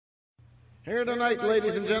Here tonight,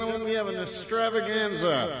 ladies and gentlemen, we have an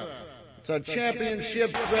extravaganza. It's a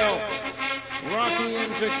championship belt. Rocky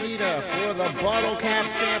and Chiquita for the Bottle Cap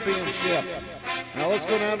Championship. Now let's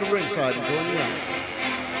go down to ringside and join the action.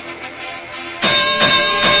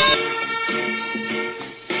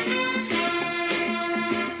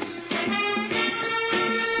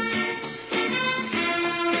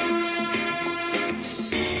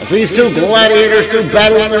 As these two gladiators do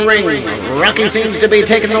battle in the ring, Rocky seems to be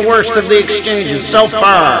taking the worst of the exchanges so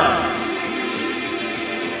far.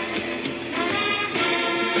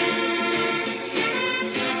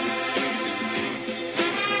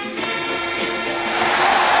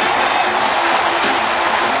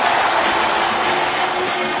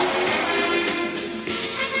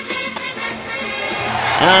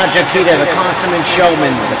 Chiquita, the consummate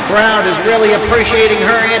showman. The crowd is really appreciating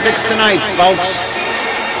her antics tonight, folks.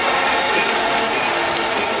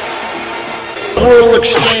 Brutal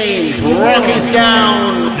exchange. Rocky's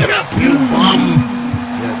down. Get up, you bum.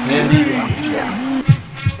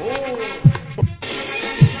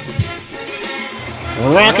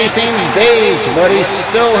 Rocky seems dazed, but he's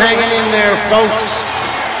still hanging in there, folks.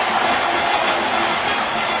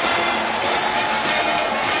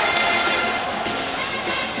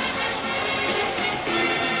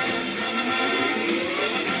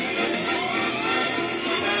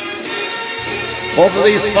 Both of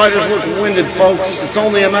these fighters look winded, folks. It's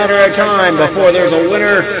only a matter of time before there's a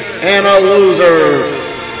winner and a loser.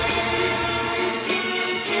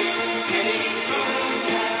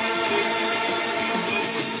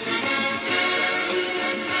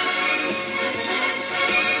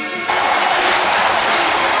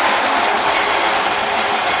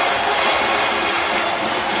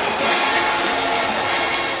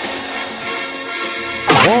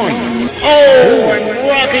 Oh, and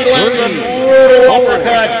Rocky lands a brutal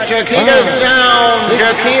uppercut. Chiquita's down.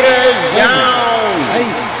 Chiquita's down. 8,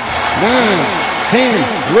 9,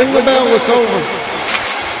 10. Ring the bell. It's over.